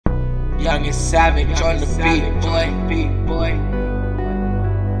Youngin savage on the beat, boy.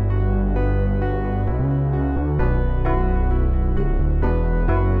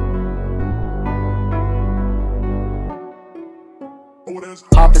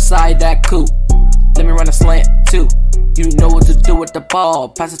 Hop inside that coupe, let me run a slant too. You know what to do with the ball,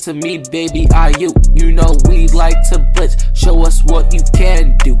 pass it to me, baby, You know we like to blitz, show us what you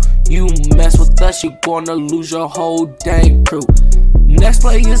can do. You mess with us, you gonna lose your whole dang crew. Next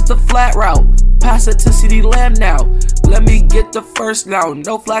play is the flat route, pass it to CD Lamb now. Let me get the first now,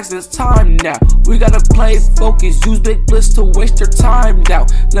 no flags this time now. We gotta play focus, use big blitz to waste your time now.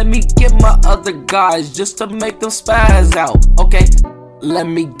 Let me get my other guys just to make them spaz out, okay? Let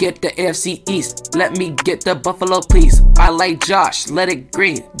me get the AFC East, let me get the Buffalo please. I like Josh, let it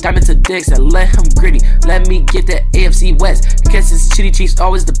green, diamond to Dix and let him gritty. Let me get the AFC West, Kansas City Chiefs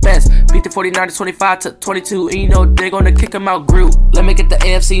always the best. Beat the 49ers 25-22, and you know they gonna kick them out Groot. Let me get the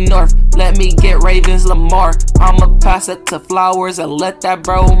AFC North, let me get Ravens Lamar. I'ma pass it to Flowers and let that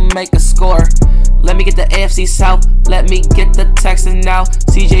bro make a score. Let me get the AFC South, let me get the Texans now.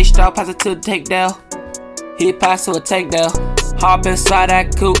 CJ Stroud pass it to the takedown, he passed to a takedown. Hop inside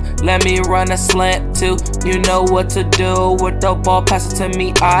that coupe, let me run a slant too. You know what to do with the ball, pass it to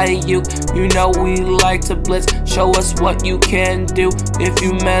me, You know we like to blitz, show us what you can do. If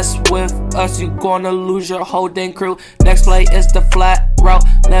you mess with us, you gonna lose your whole dang crew. Next play is the flat route,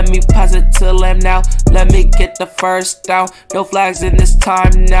 let me pass it to Lamb now. Let me get the first down, no flags in this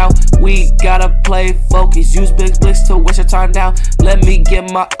time now. We gotta play focus, use big blitz to waste your time now. Let me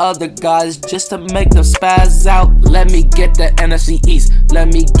get my other guys just to make them spaz out. Let me get the NFC East, let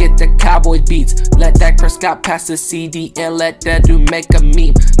me get the Cowboys beats. Let that Prescott pass the CD and let that dude make a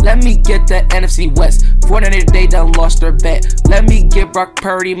meme. Let me get the NFC West, 49ers they done lost their bet. Let me get Brock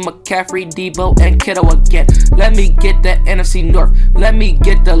Purdy, McCaffrey, Debo, and Kittle again. Let me get the NFC North, let me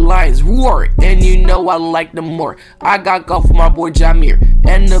get the Lions roar, and you know I like them more. I got golf for my boy Jameer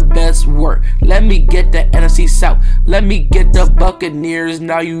and the best work. Let me get the NFC South, let me get the Buccaneers.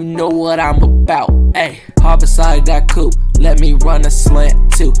 Now you know what I'm about. Hey, hop inside that coupe, let me run a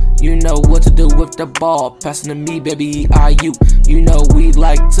slant too. You know what to do with the ball, passing to me, baby, You know we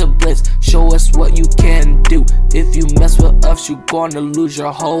like to blitz, show us what you can do. If you mess with us, you gonna lose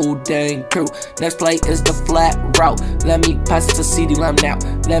your whole dang crew. Next play is the flat route, let me pass it to CD Lamb now.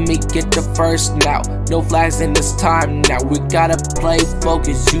 Let me get the first now, no flags in this time now. We gotta play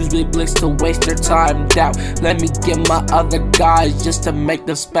focus, use big blitz to waste your time down. Let me get my other guys just to make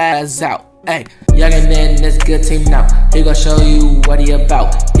them spaz out. Hey, Youngin in this good team now, he gon' show you what he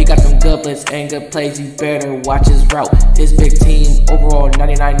about. He got them good blitz and good plays, you better watch his route. His big team overall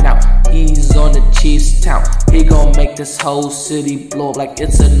 99 now, he's on the Chiefs town. He gon' make this whole city blow up like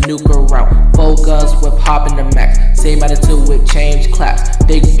it's a nuke around. Focus with hop in the max, same attitude with change claps.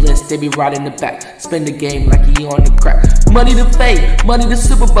 Big blitz, they be right in the back, spin the game like he on the crack. Money to fame, money to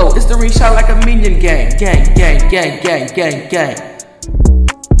Super Bowl, it's the ring shot like a minion gang. Gang.